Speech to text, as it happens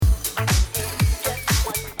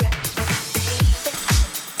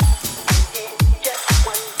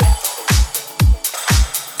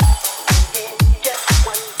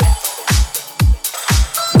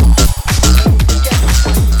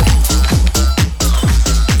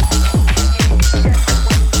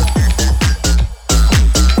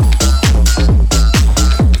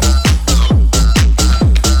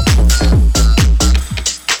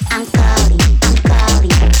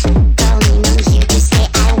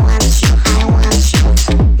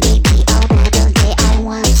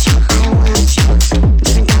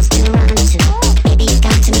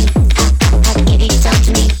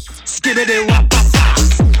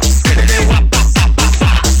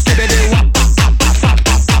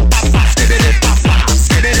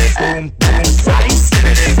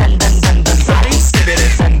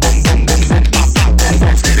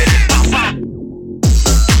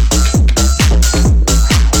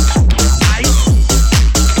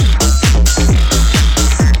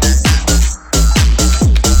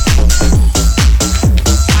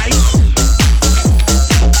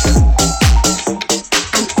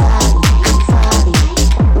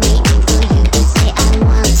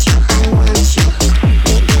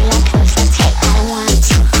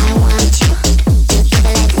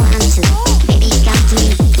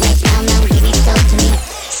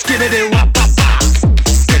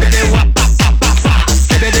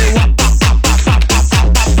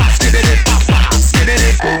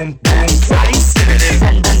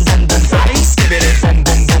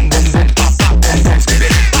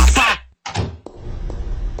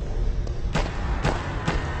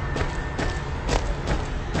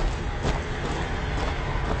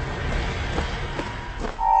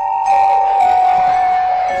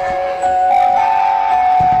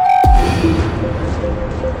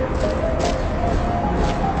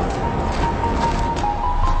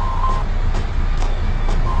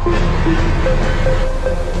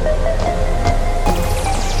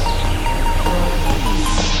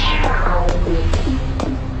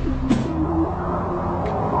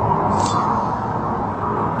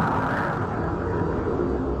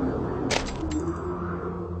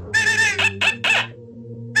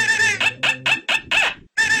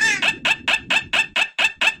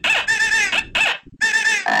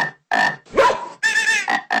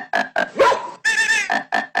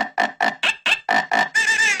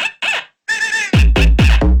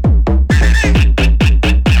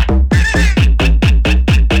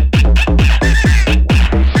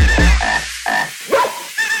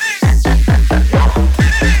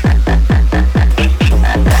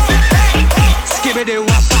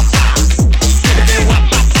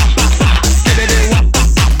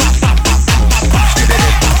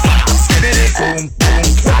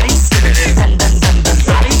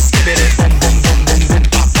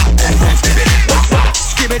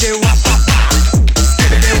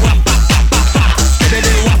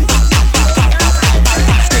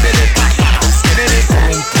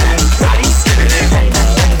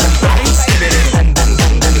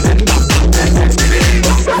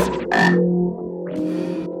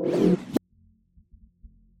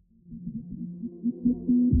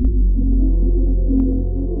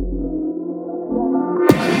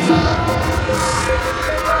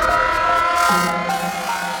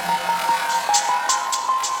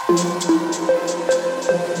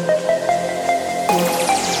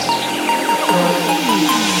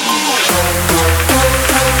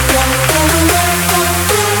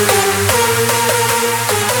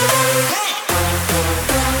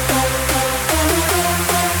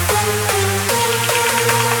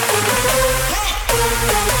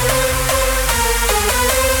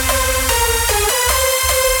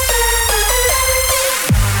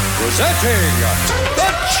Presenting the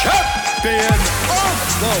champion of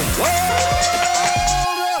the world,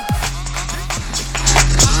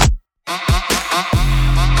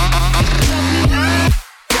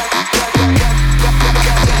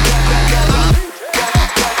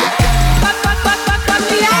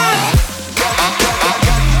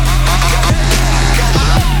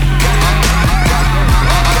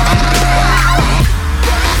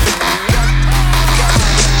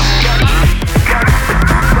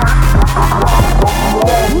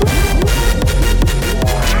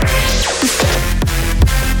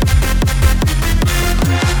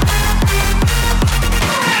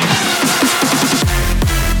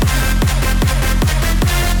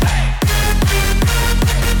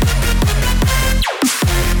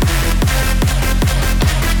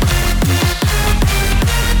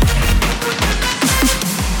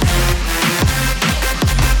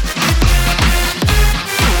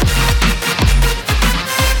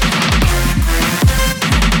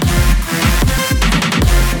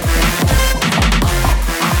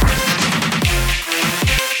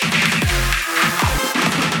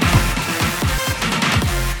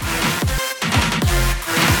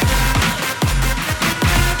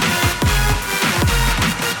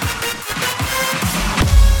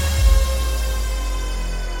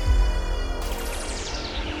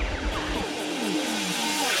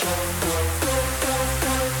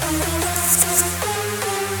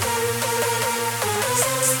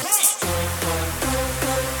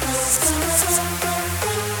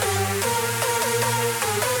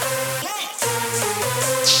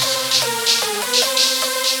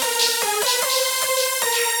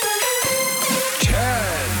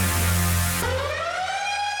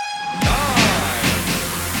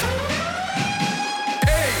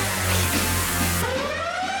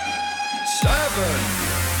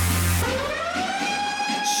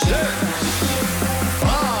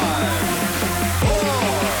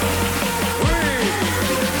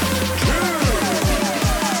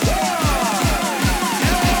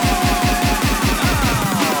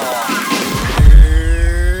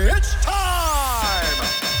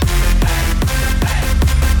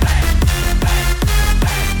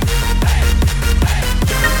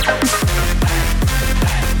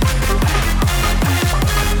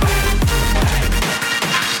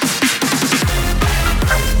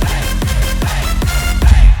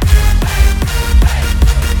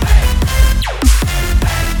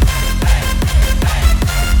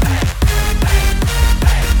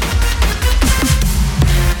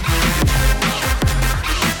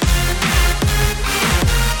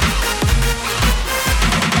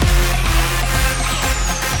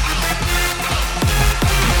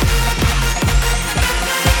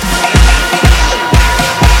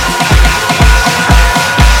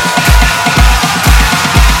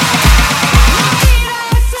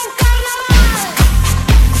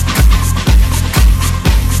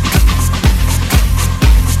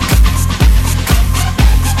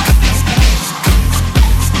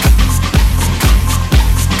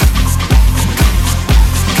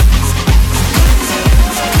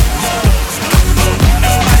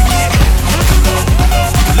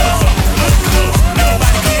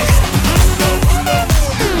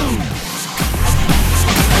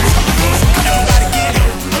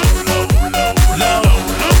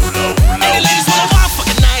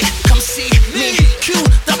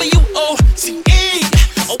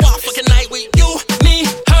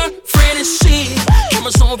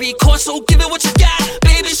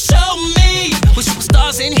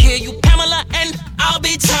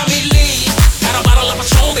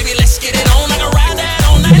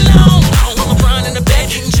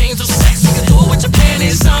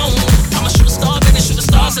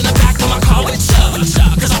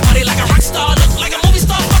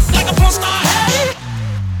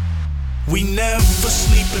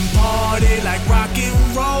 party like rock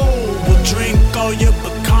and roll. We'll drink all your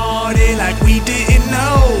Bacardi like we didn't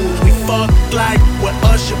know. We fuck like we're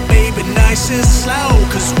Usher, baby, nice and slow.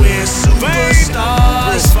 Cause we're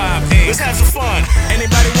superstars. Let's have some fun.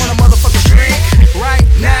 Anybody want a motherfucking drink right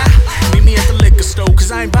now? Meet me at the liquor store,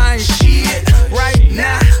 cause I ain't buying shit right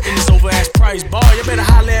now. In this over-ass price bar, you better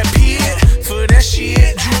holler at Pitt for that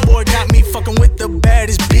shit. Drew boy got me fucking with the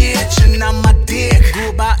baddest bitch, and I'm my dick grew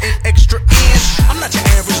about an extra inch. I'm not your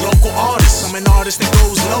average local artist, I'm an artist that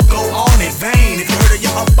goes loco on it. Vain, if you heard of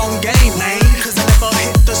you up on game, man, cause I never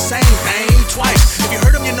hit the same thing twice. If you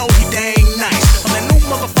heard him, you know he dang nice. I'm that new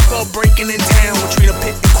motherfucker breaking in town with Trina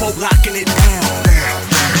Pitt and quote locking it down.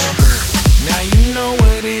 Now you know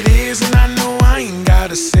what it is, and I know I ain't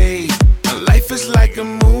gotta say. My life is like a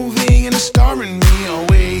movie, and it's starring me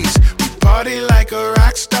always. We party like a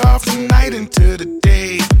rock star from night into the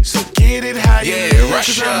day. So get it how you live,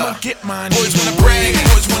 cause I'ma get mine. Boys wanna brag,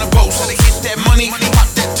 boys wanna boast. Wanna get that money, pop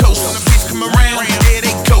that toast. When the beats come around, yeah,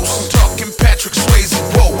 they ghost. I'm talking Patrick Swayze,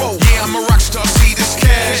 whoa. Yeah, I'm a rock star, see this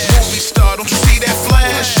cash. Movie star, don't you see that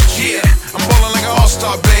flash? Yeah, I'm ballin' like an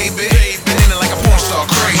all-star, baby. And in it like a porn star,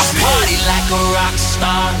 crazy. Party like a rock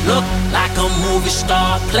star, look like a movie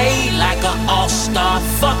star, play like an all-star,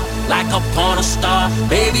 fuck like a porn star.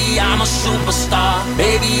 Baby, I'm a superstar.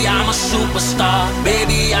 Baby, I'm a superstar.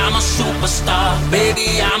 Baby, I'm a superstar.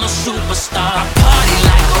 Baby, I'm a superstar. I party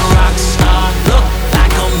like a rock star, look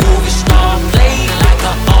like a movie star, play like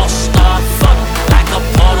an all-star, fuck like a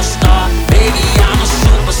porn star. Baby, I'm a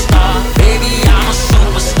superstar. Baby, I'm a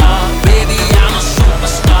superstar. Baby, I'm a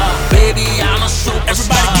superstar. Baby, I'm a superstar.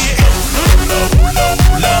 Everybody get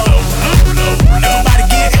low. Everybody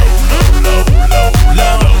get low.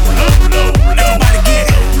 Everybody get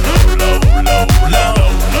low.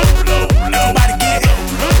 Everybody get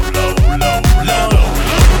low.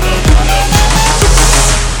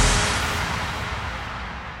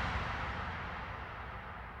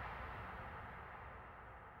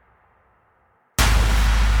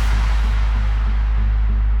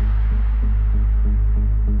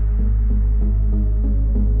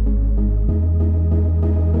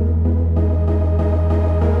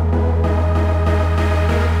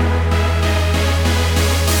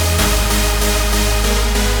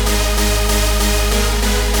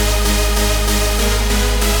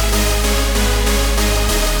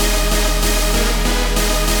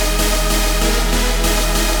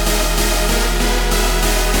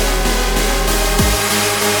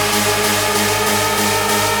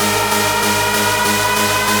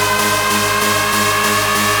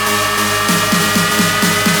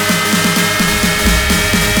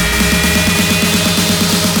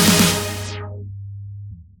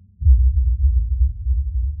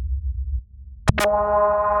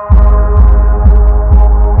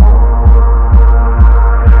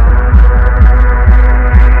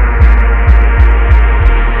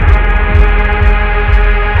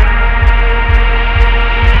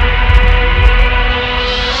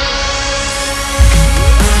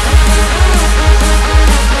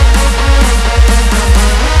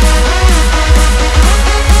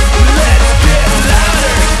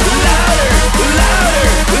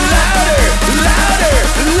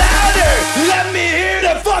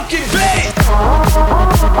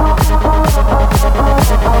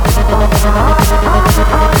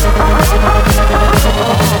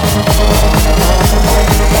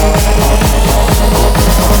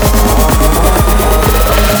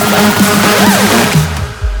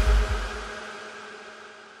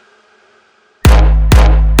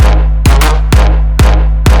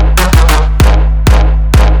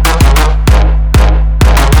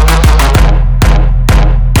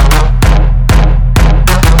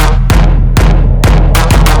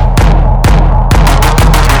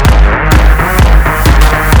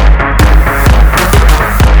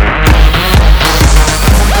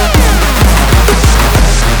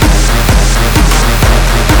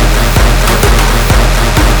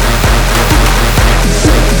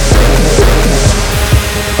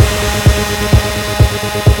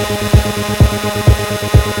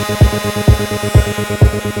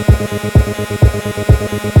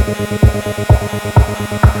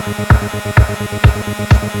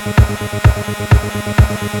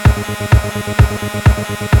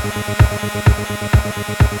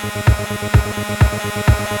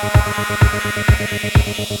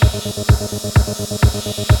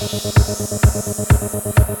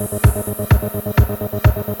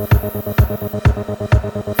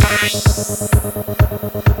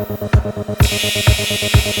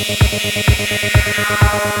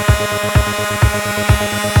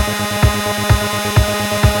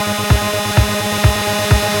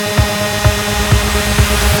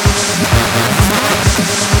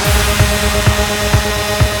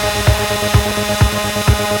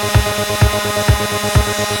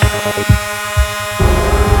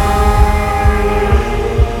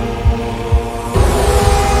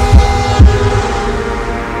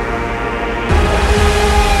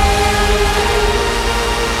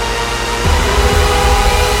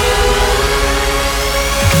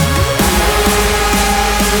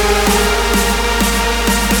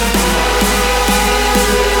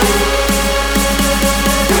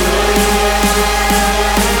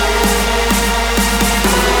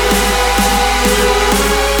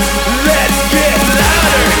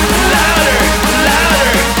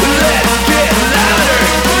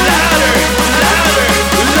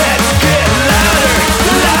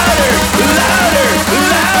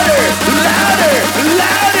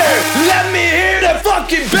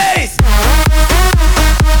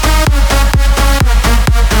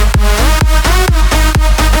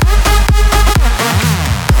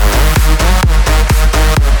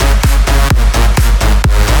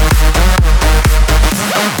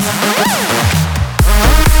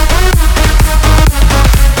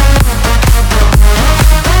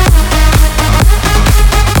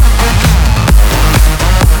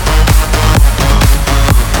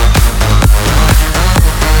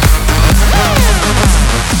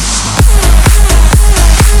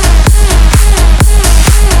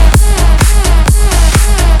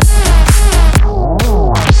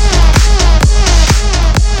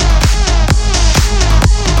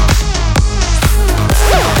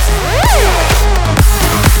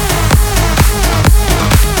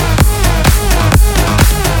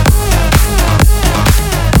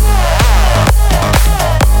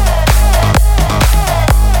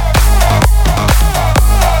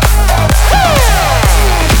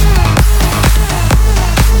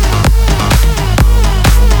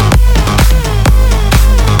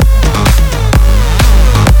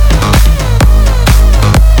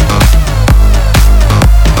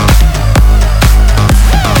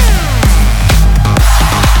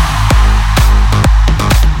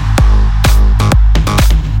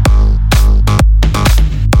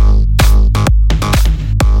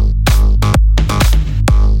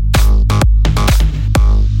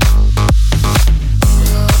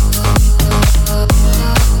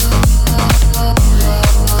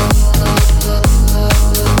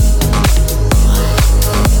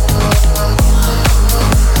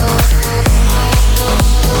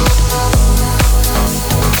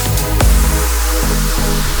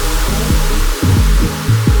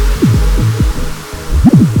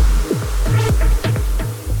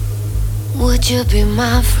 Would you be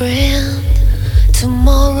my friend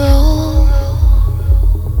tomorrow?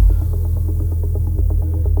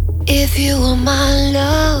 If you were my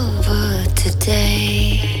lover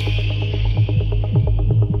today,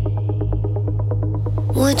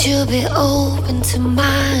 would you be open to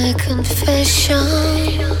my confessions?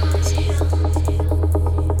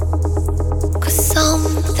 'Cause some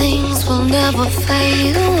things will never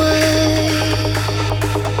fade away,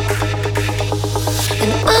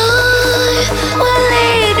 and I will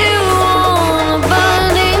lead you on a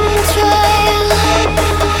burning trail.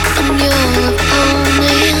 I'm your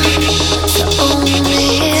opponent, the only.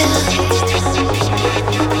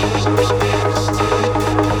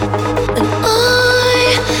 And I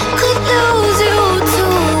could lose you to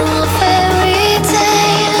a fairy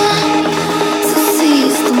tale. So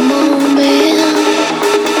seize the moment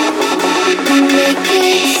and make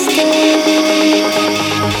it stay.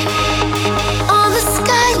 On the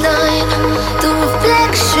skyline, the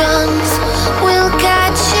reflections will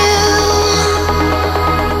catch you.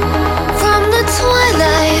 From the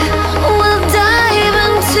twilight, we'll dive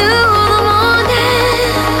into the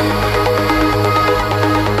morning.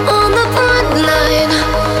 On the front line,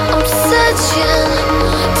 I'm searching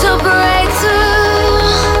to break through.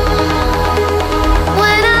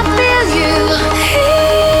 When I feel you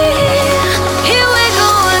here we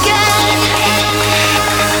go again.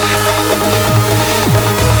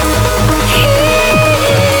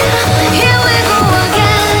 Here we go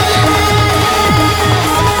again.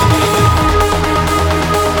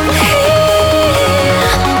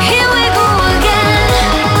 Here we go again.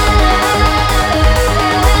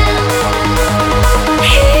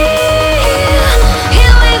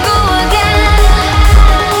 Here we go again.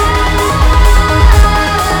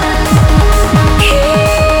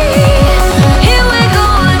 Here we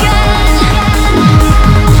go again.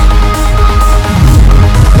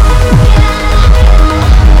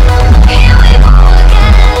 Here we go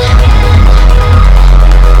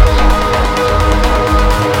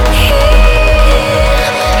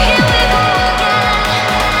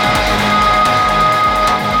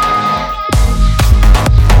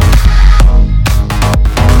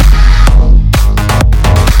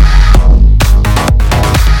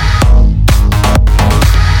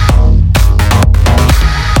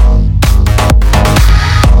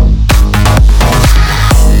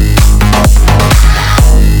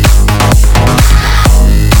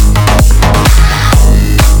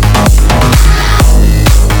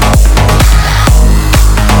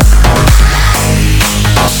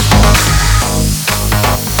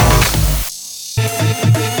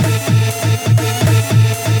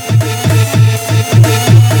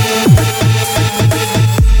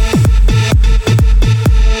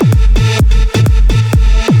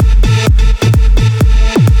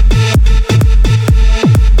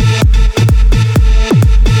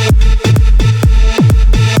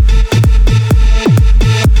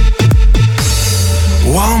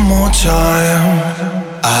One more time,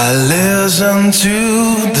 I listen to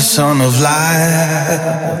the Son of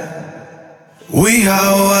Light. We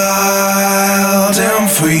are wild and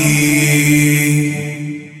free.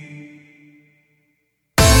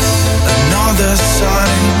 Another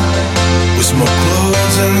sign with more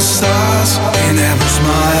clothes and stars in every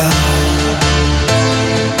smile.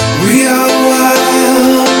 We are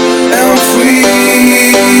wild and free.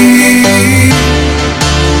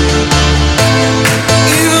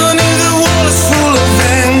 Even if the world is full of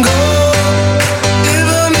anger,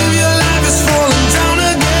 even if your life is falling down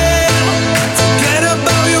again, forget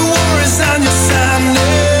about your worries and your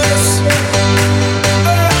sadness.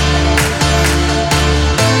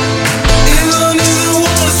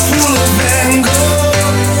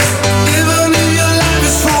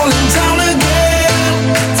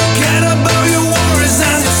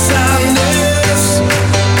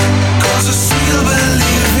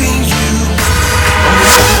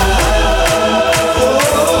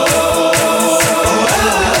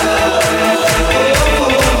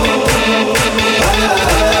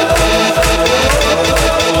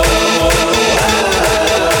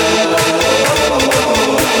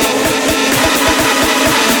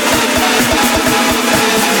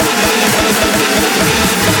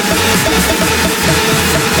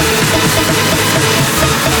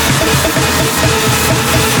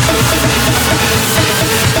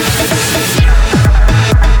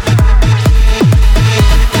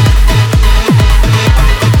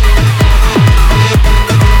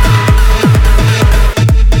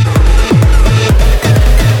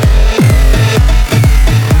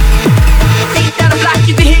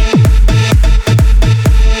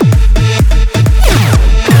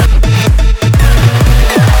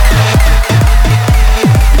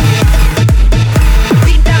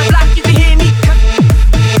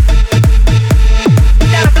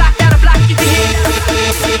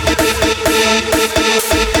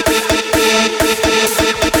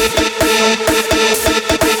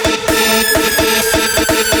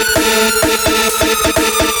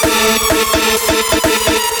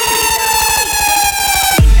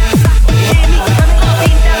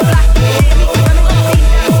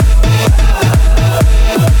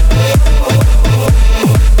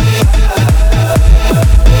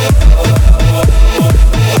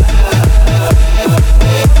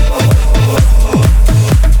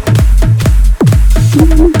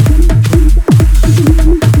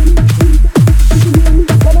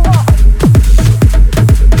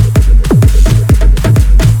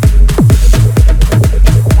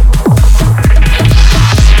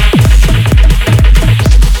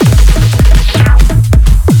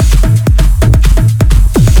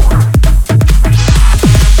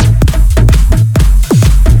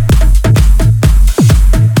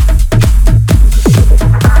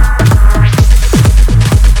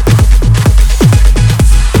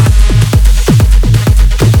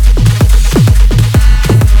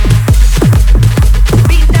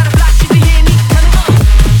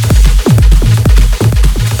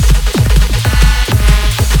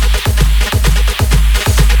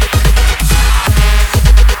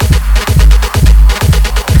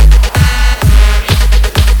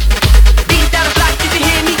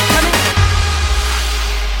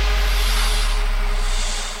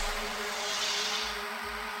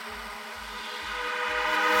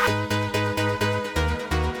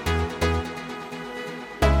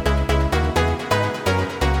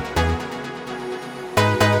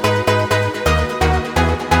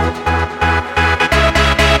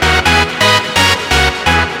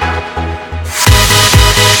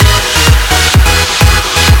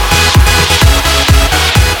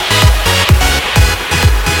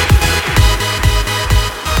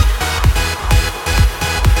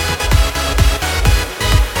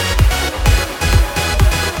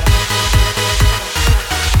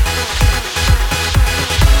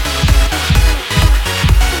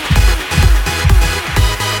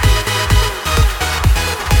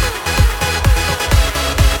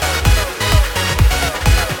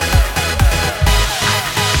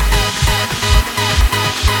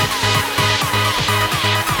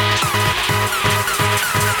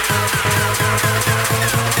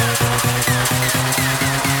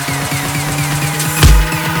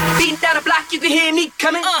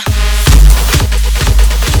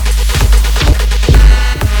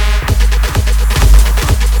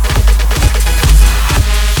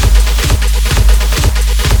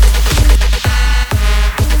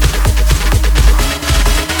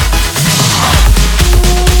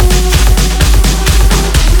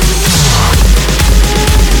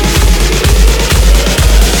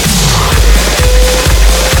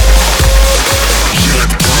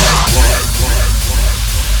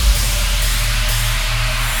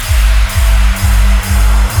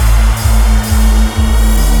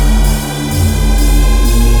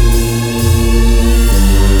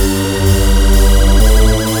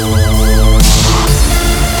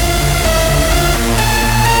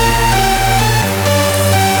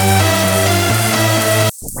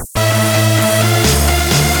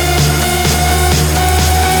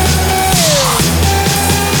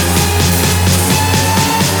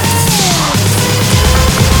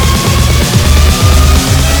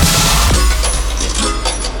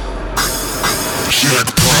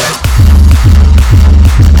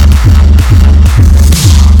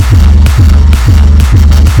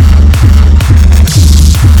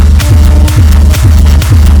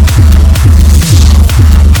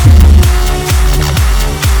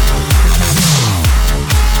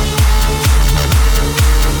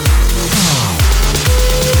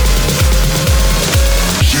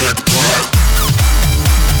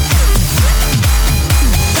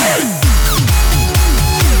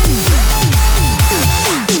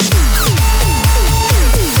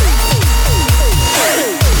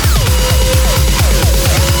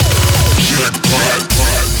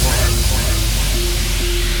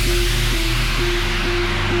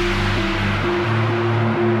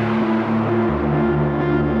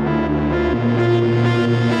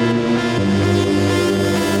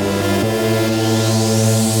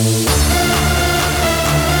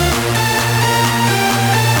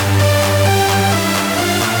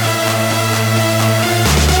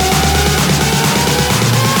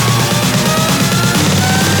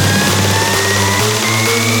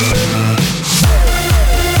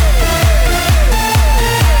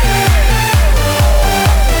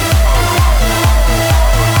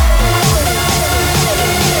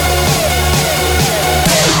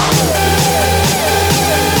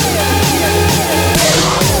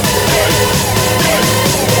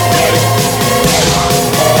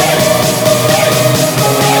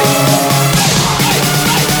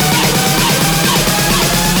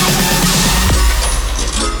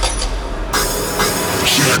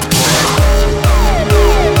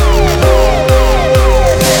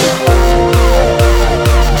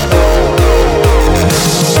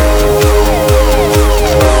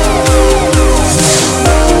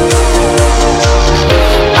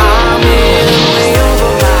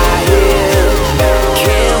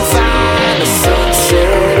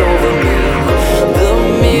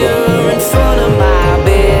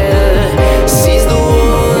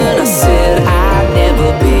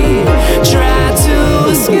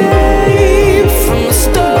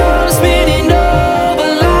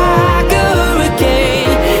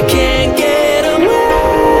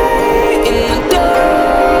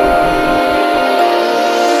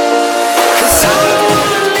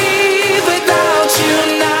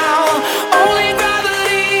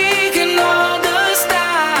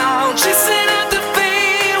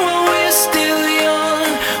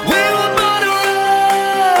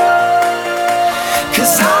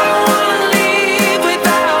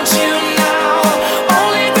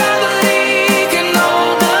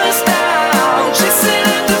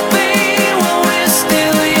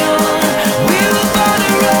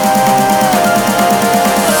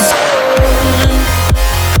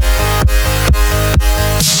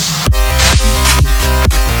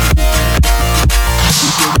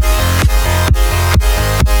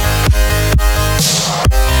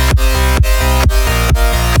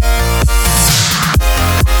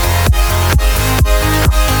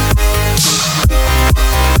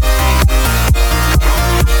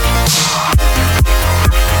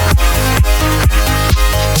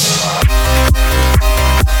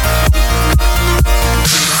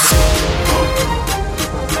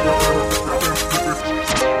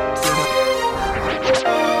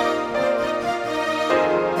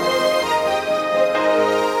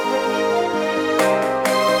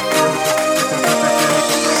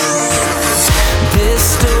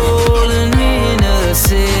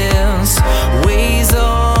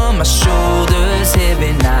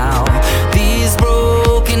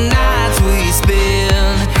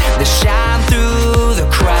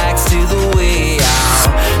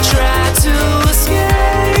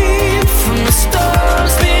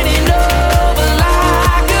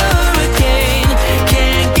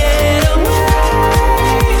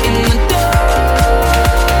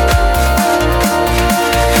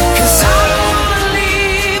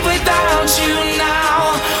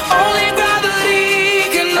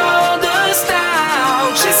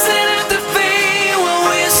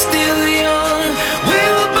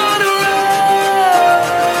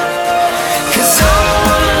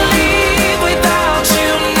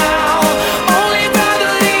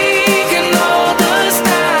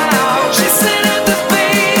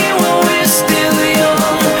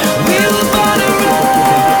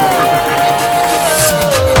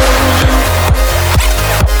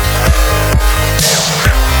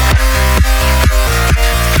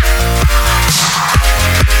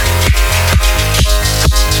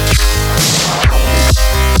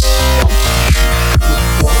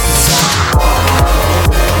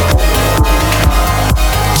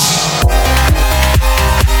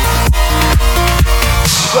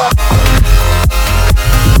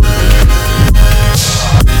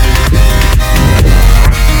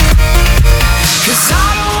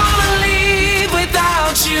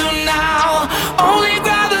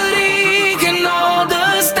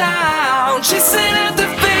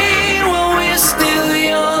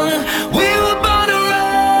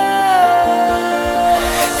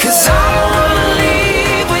 'Cause I don't wanna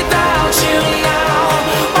leave without you now.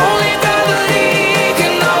 Only gravity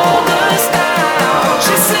can hold us down.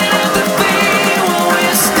 Chasing at the beat when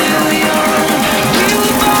we're still young. We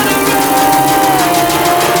were born to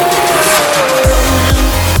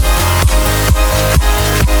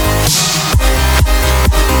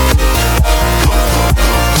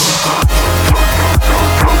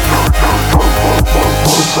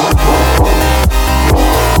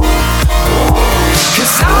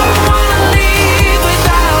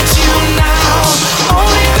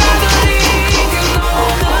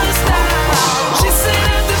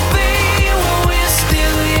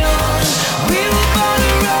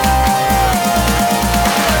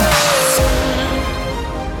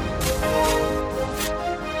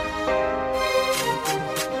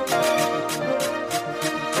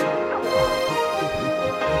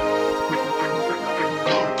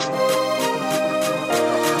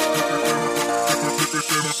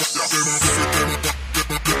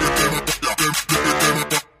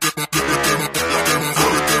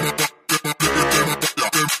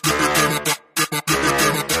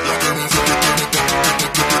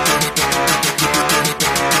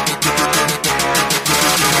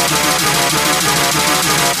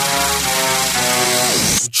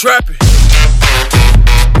trapping.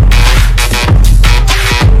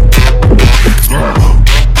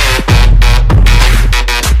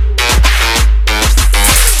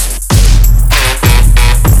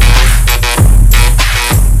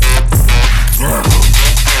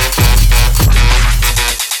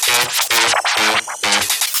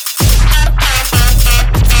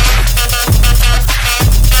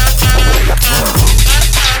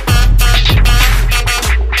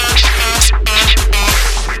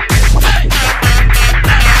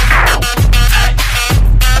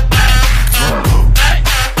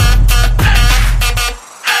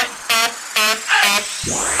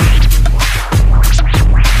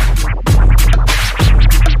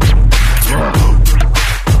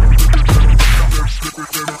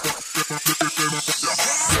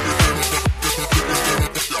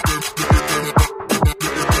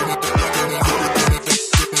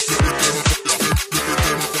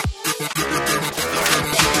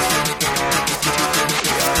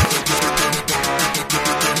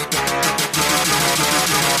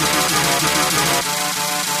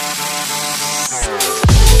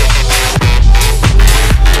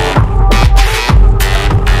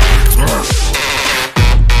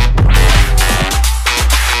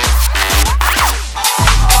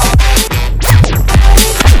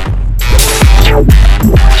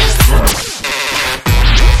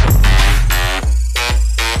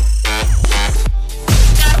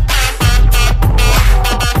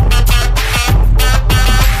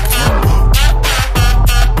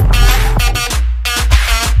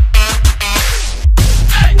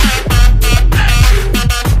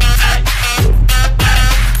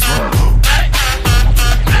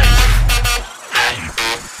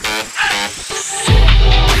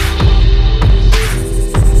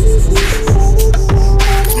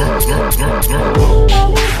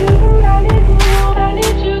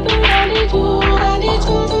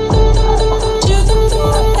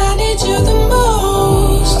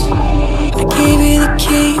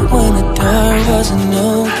 wasn't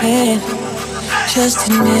open, just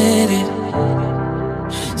admit it.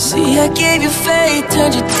 See, I gave you faith,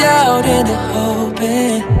 turned your doubt into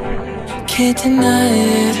hoping. Can't deny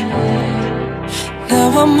it. Now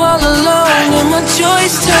I'm all alone and my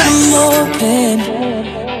joys turn them open.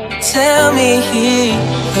 Tell me,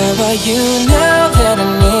 where are you now that I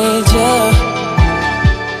need you?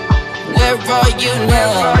 Where are you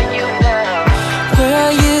now? Where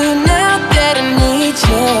are you now that I need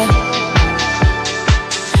you?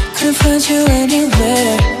 Couldn't find you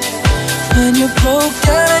anywhere. When you broke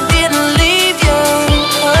down, I didn't leave you.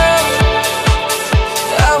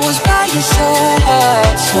 I was by your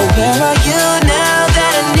side. So where are you now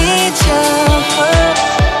that I need you?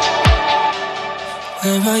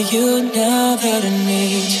 Where are you now that I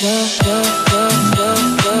need you?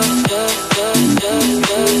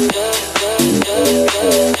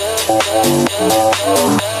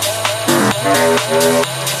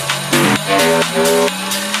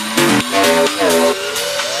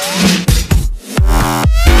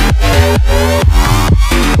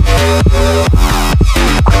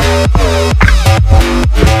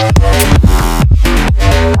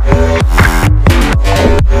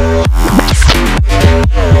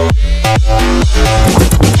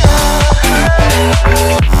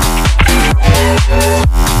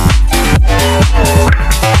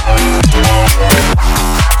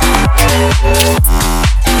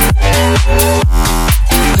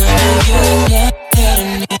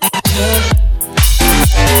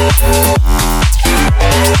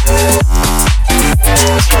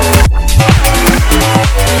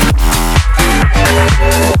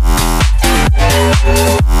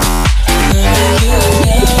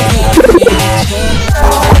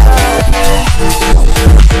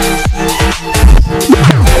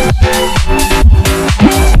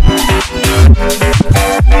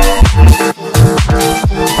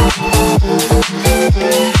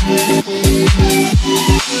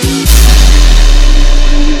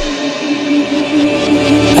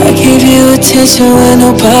 attention when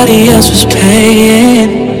nobody else was paying.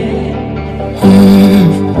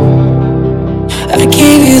 I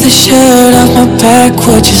gave you the shirt off my back,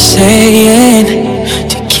 what you saying?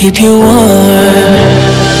 To keep you warm.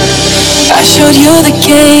 I showed you the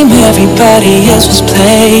game everybody else was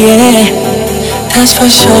playing. That's for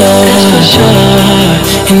sure.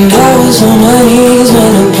 And I was on my knees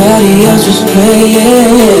when nobody else was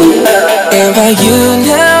praying. And by you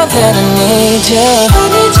now that I need you, I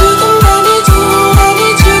need you, I need you, I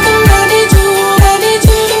need you, I need you, I need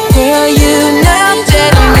you. Where are you now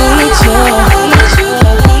that I need you? I need you,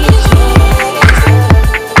 I need you,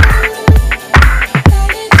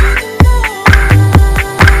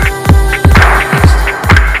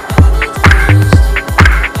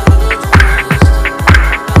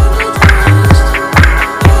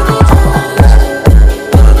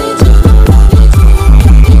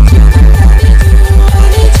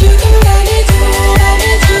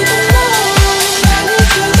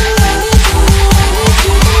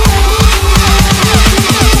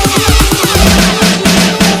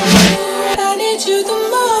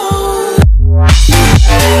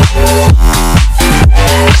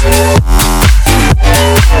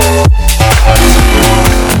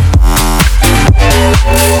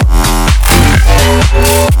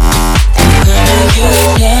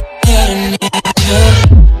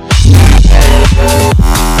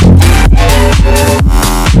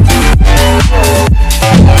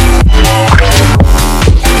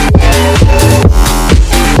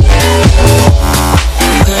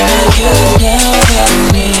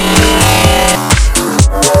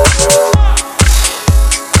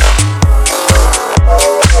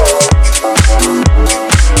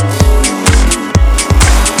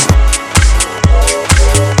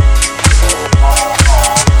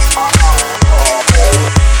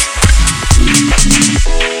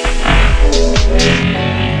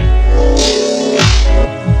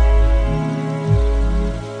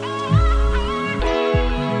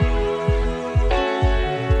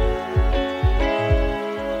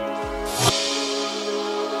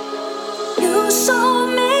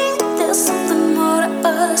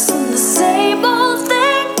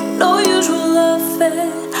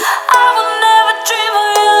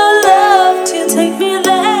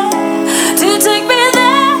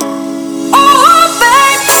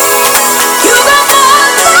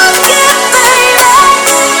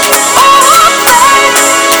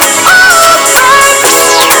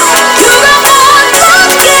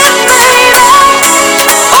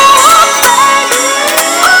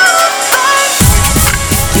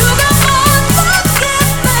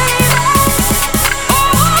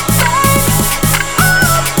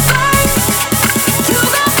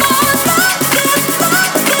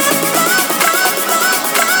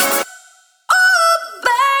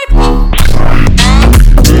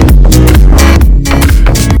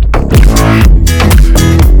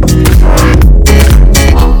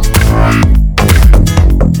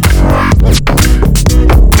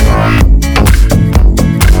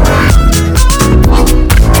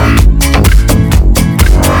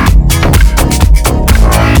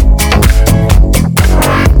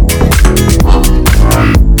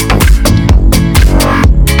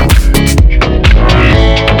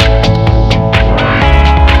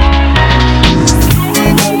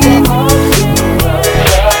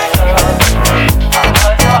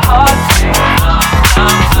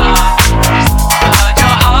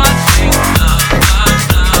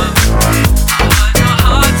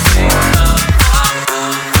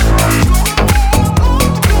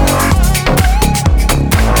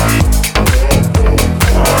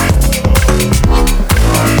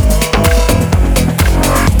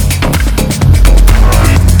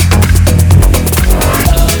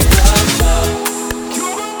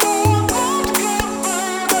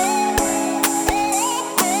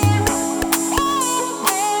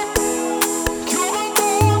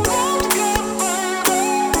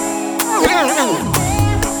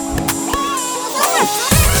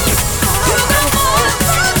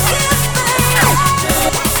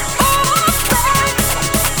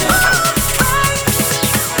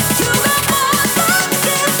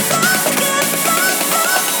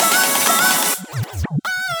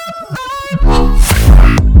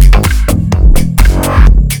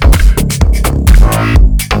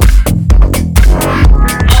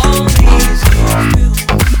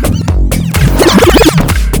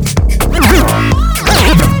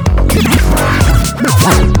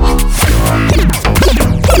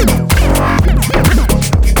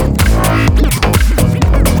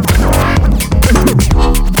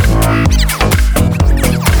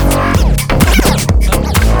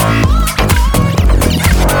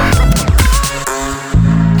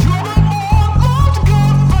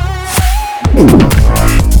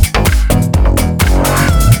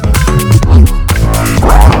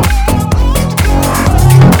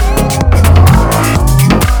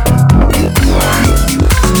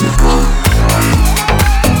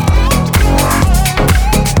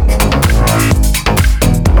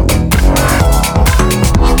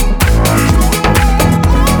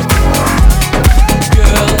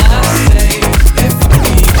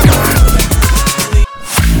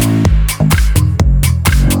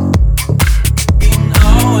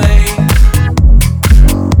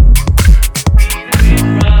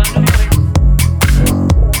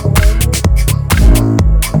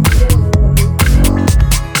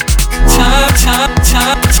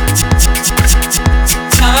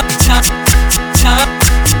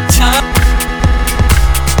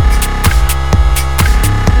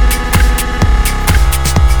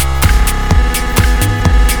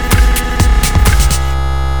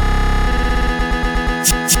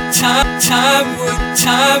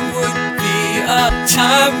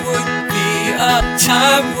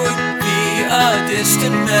 a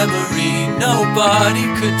distant memory. Nobody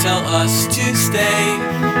could tell us to stay.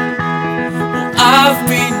 Well, I've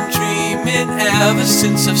been dreaming ever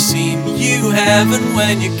since I've seen you heaven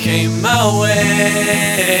when you came my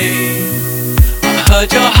way. I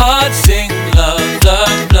heard your heart sing love,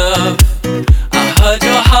 love, love. I heard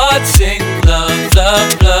your heart sing love,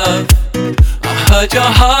 love, love. I heard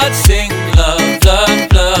your heart sing love,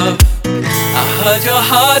 love, love. I heard your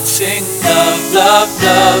heart sing love, love,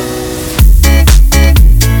 love.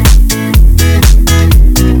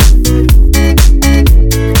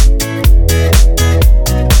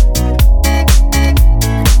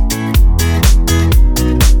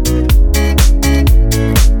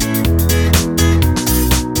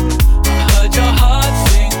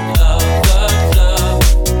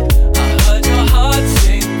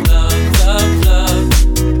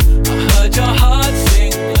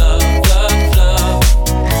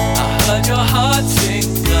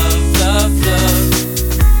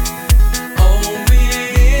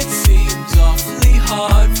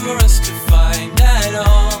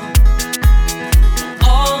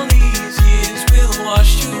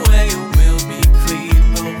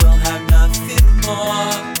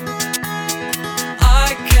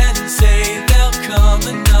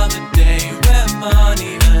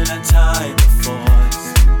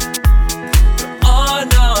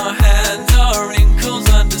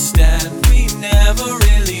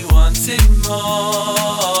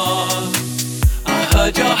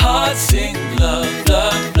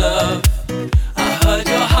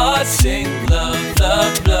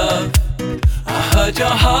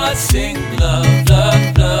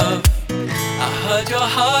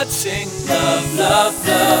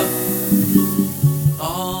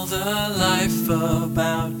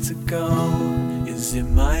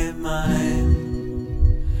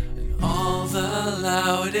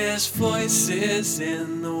 Voices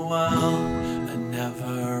in the world are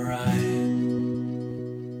never right.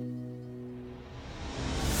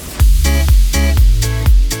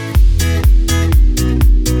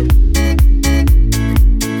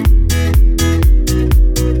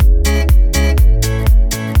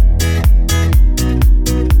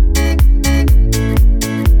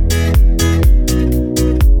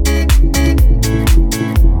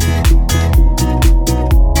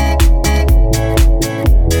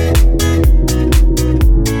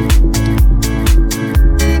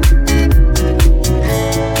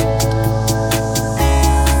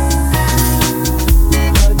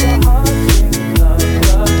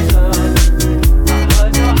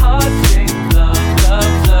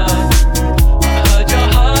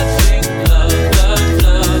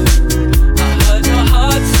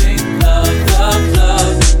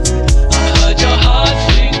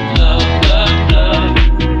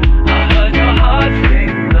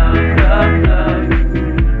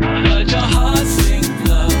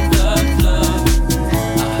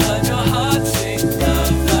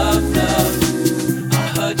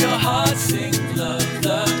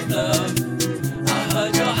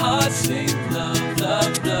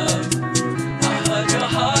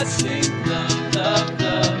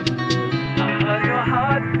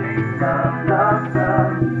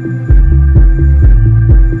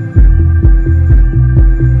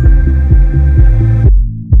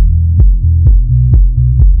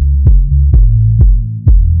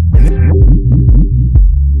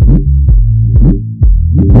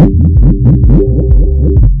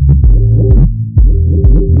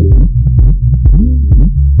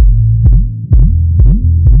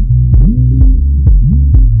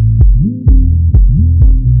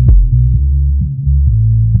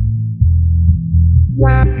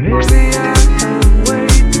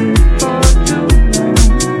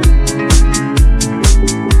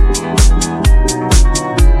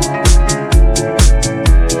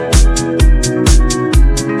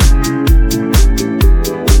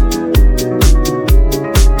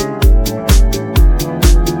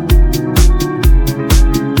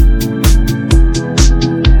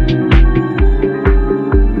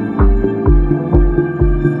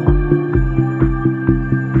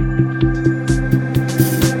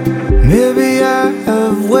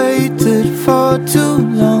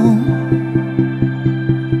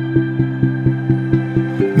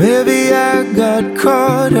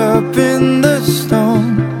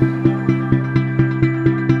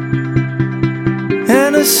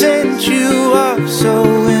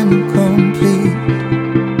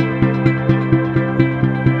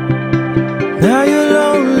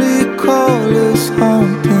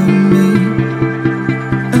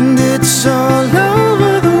 It's all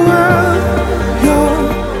over the world.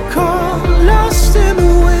 Your call.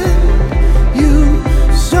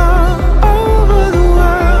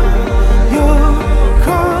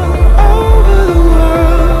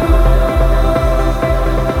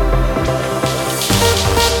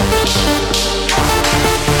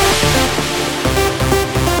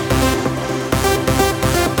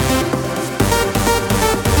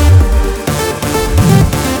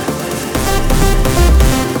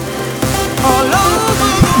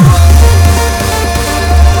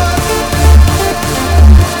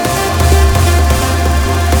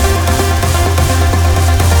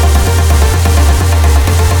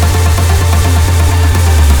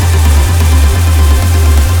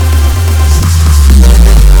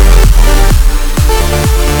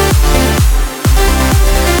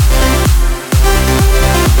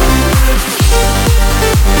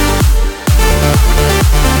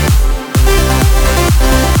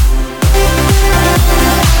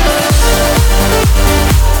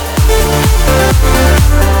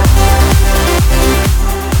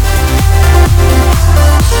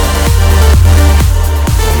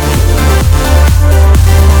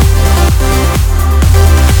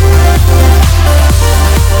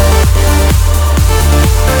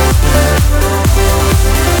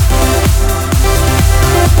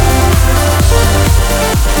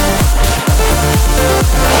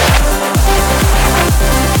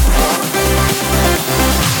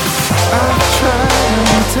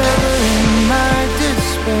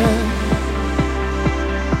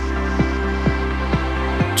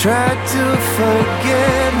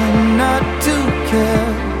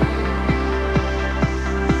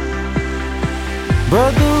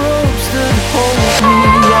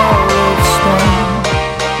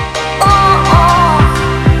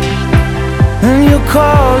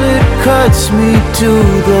 cuts me to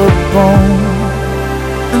the bone.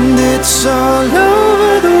 And it's all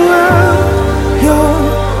over the world.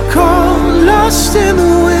 Your call lost in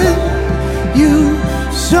the wind. You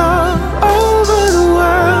saw over the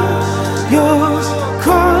world. Your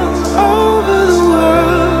call over the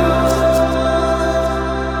world.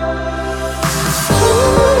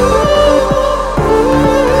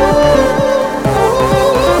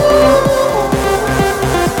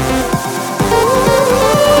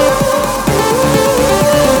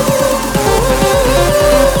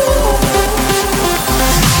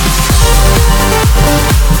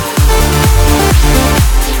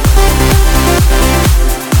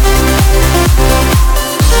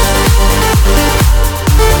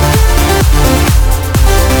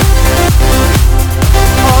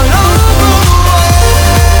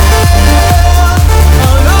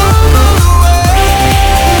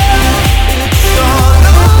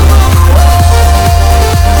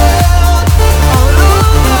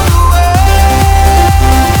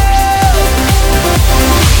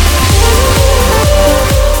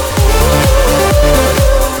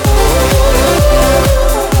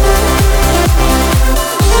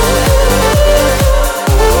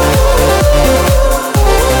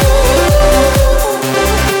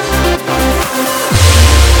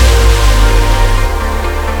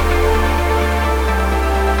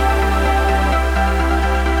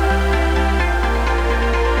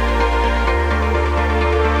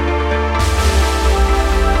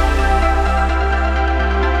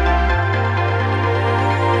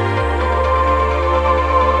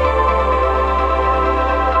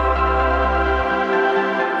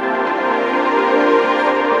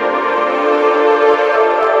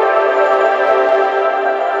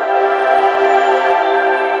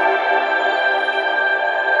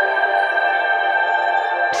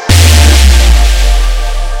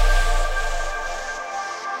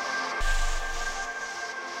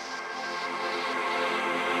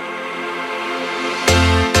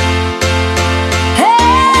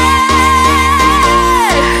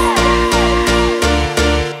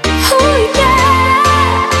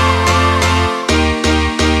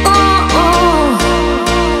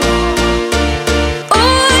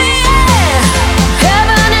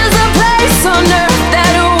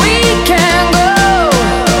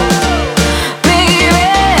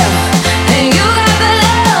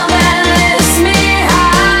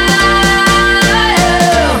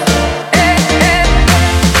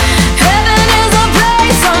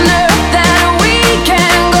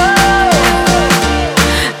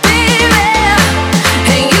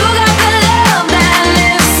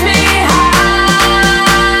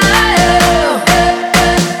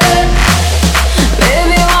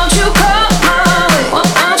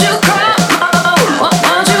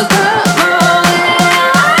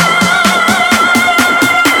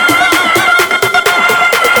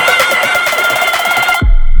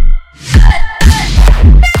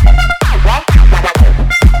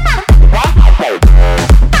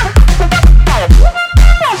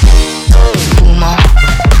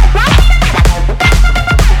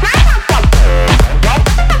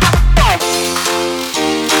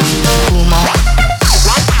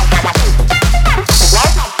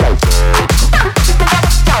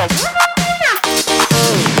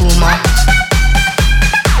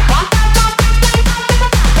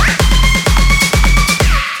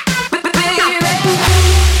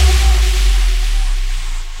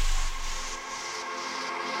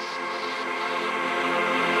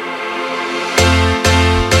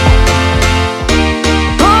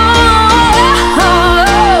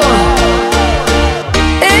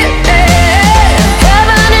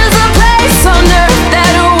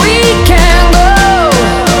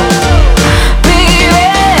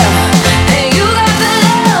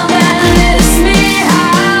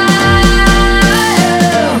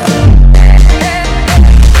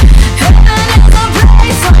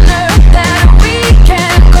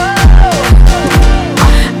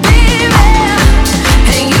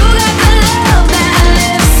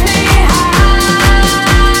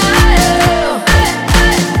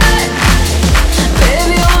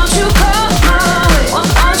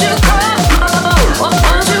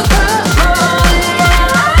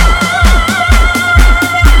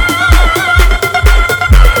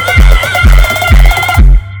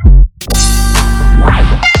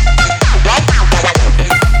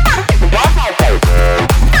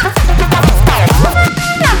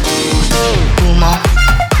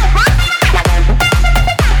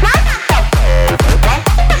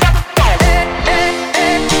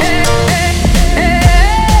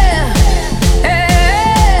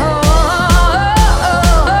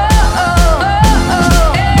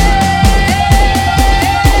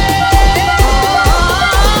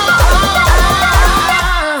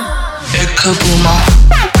 like a boomer.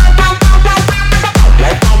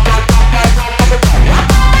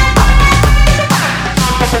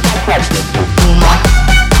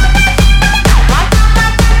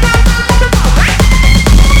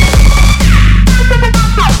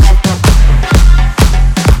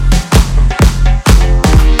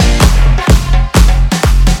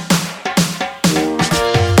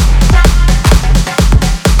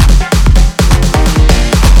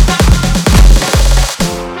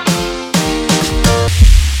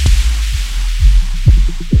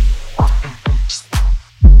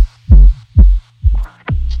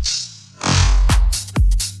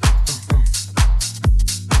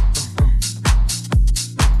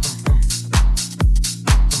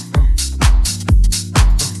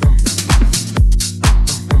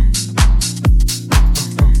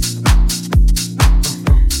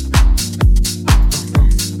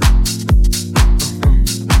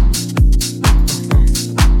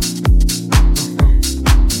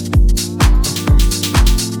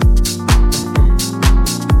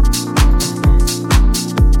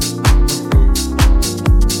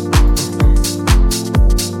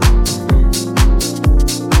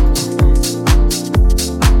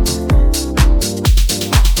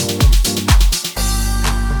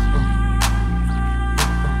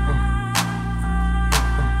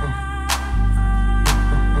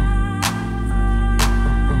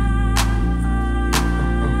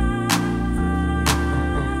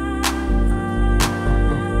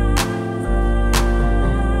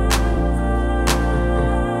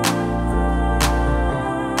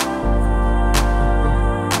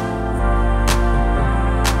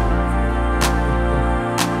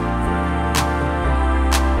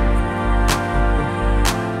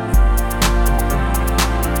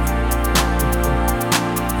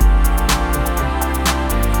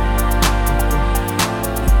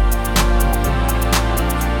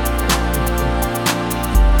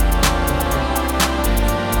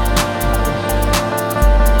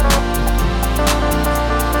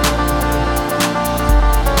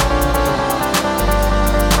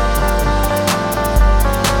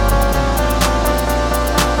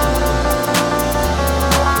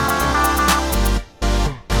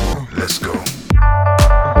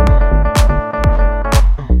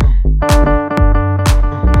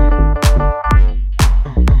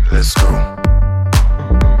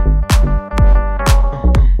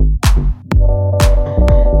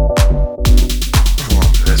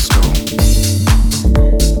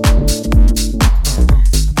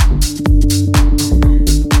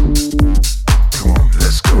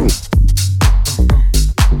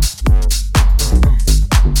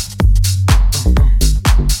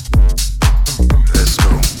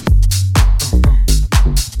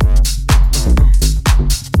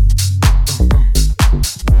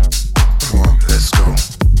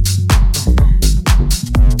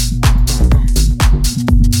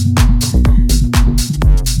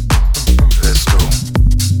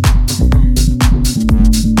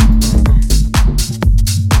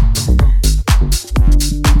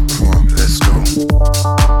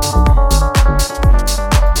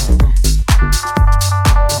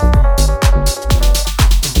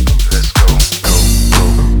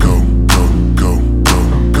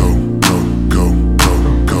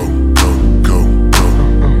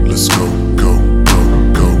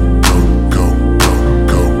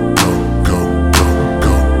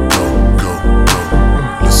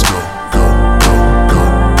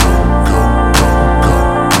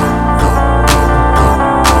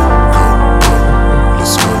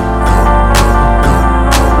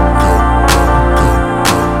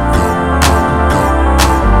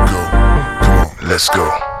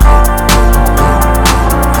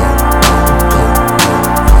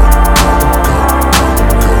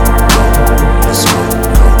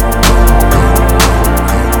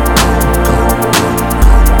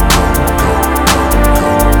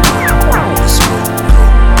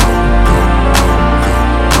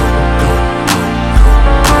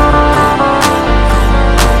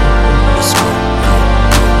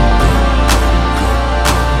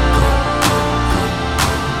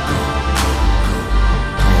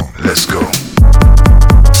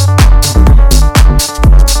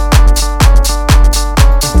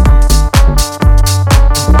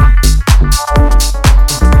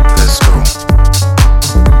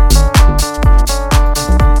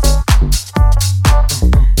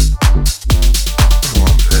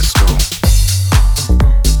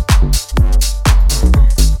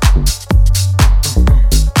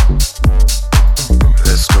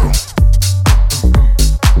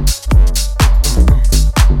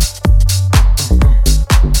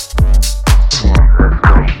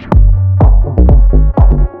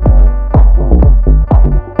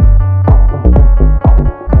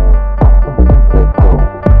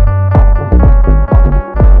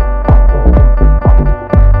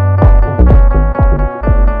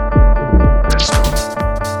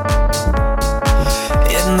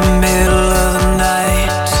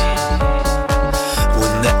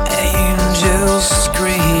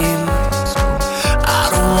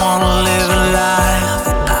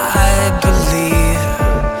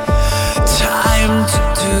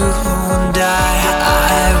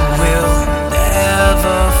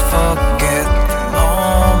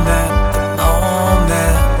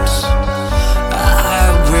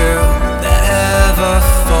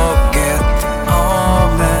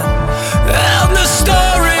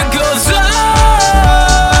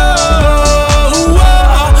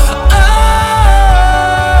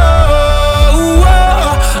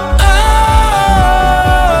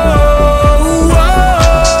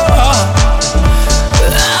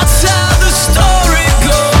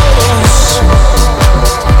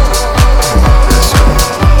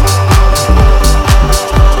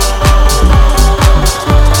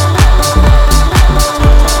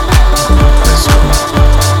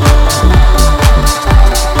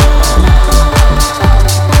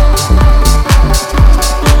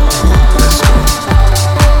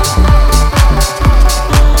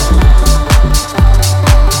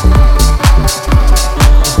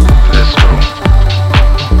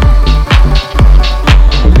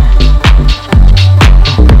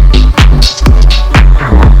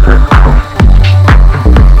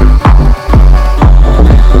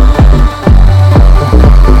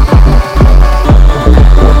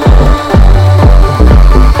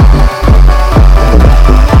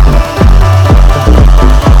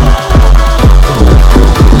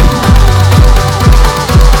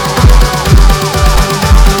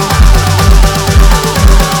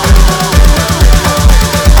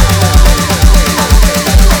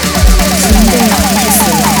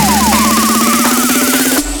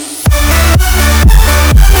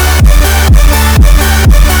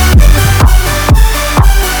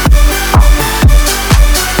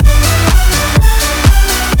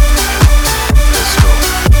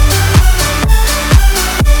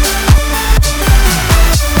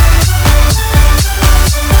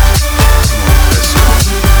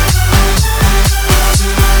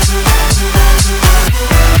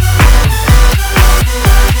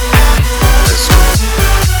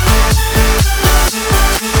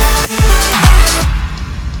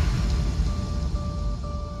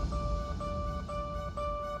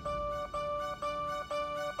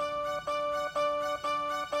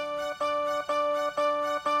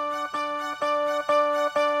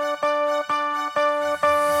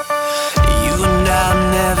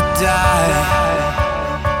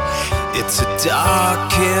 It's a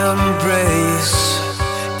dark embrace.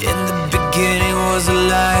 In the beginning was a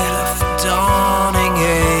light of a dawning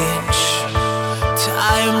age.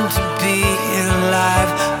 Time to be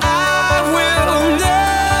alive. I will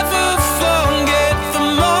never forget the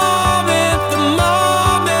moment, the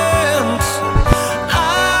moment.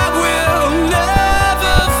 I will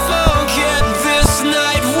never forget this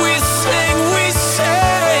night we sang, we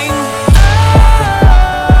sang.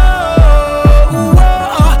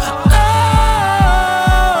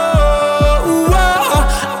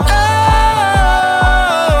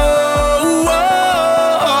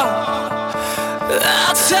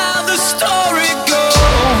 That's how the story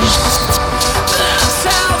goes. That's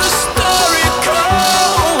how the story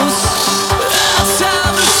goes. That's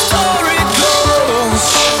how the story goes.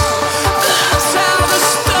 That's how the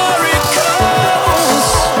story goes.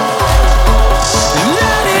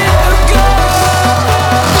 Let it go.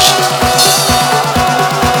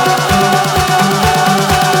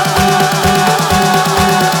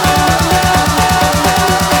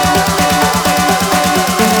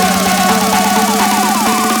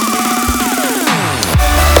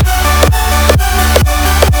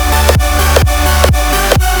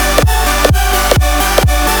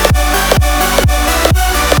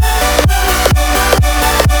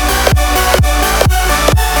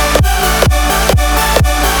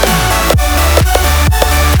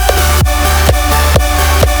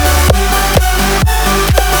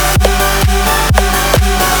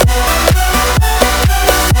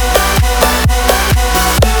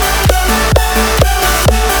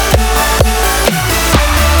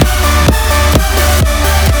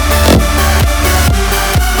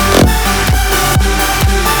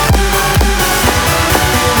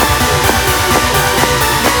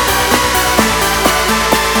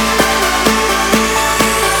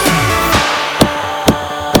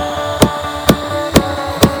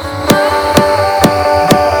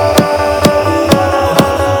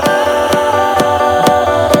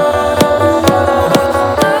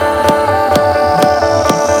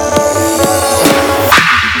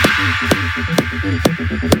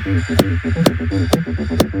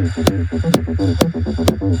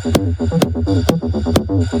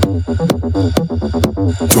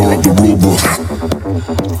 Dog the robot.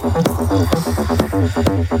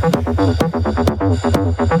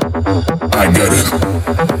 I get it.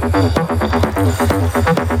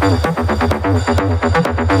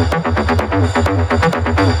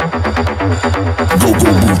 Go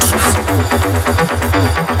boots.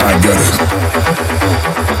 I get it.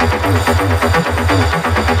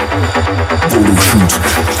 Photo shoot.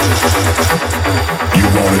 You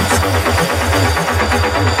want it.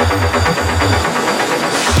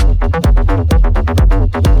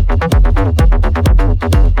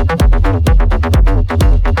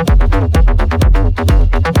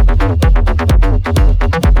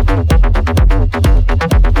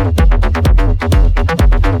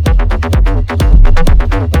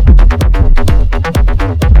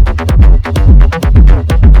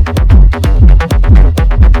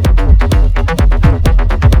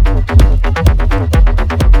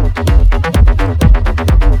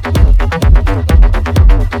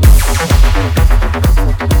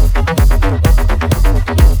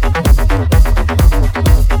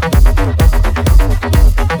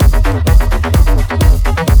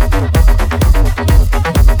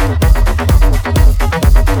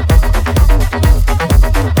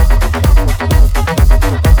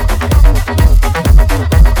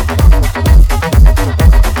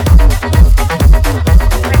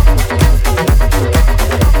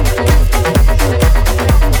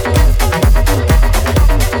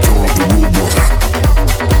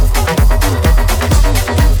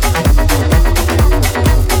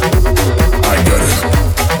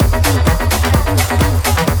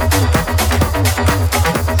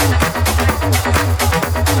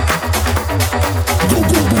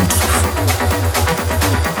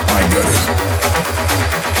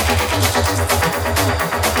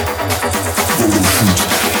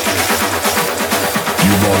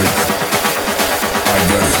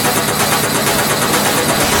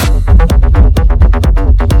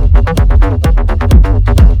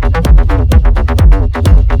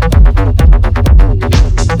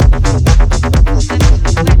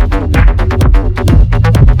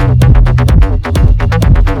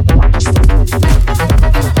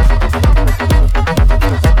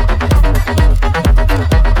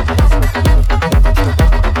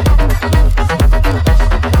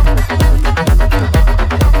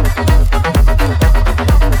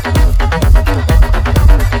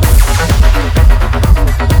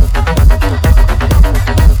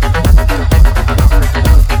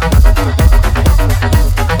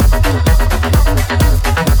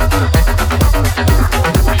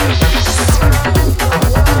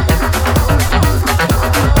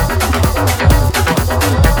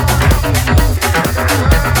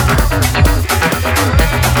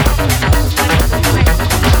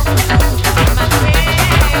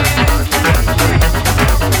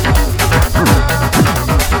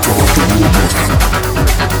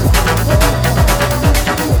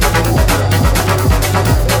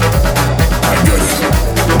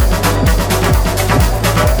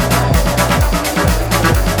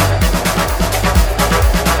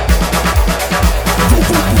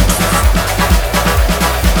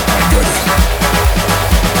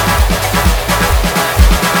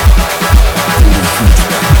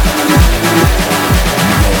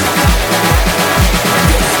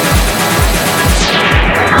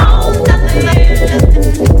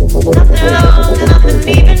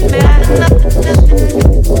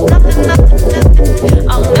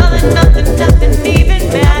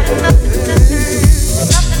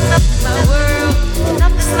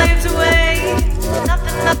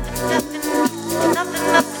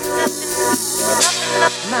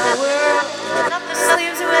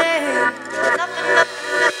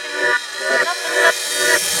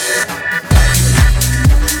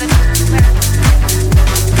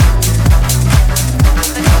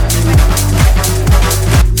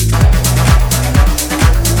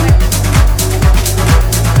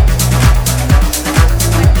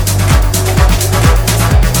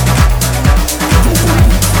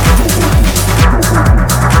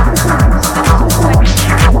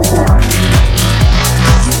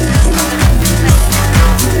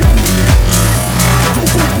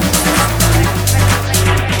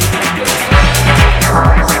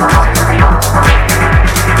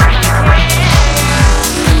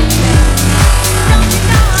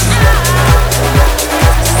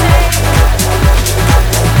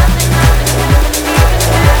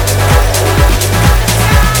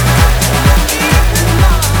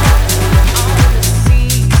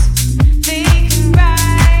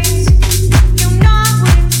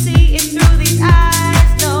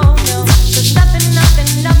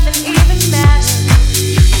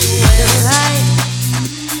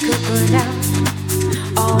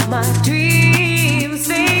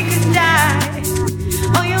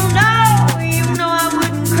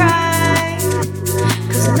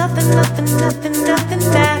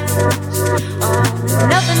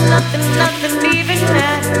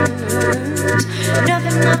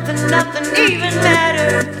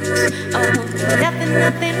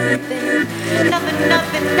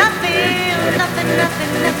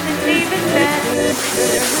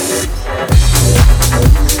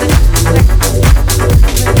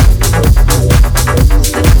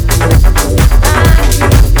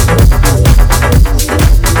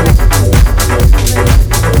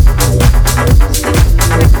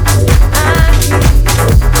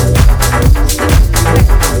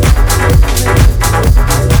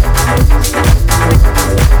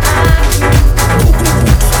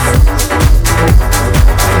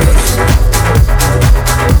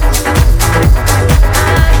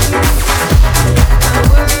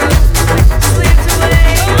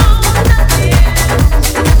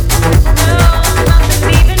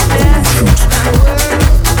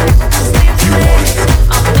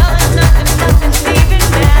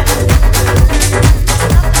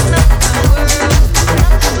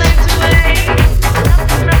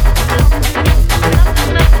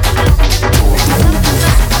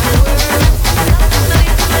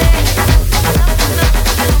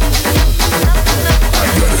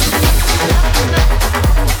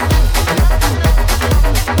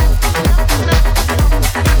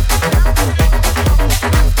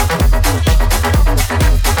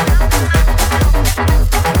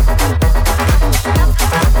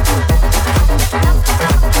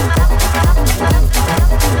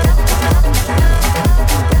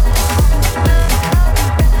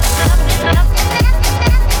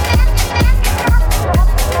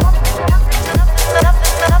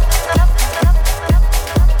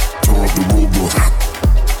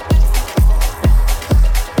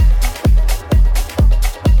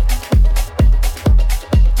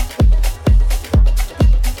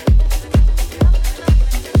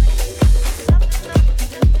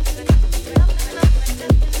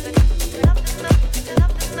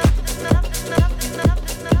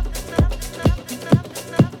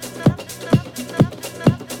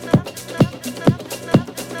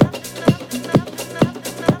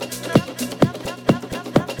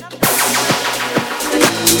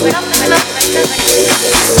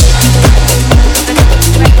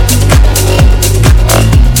 We're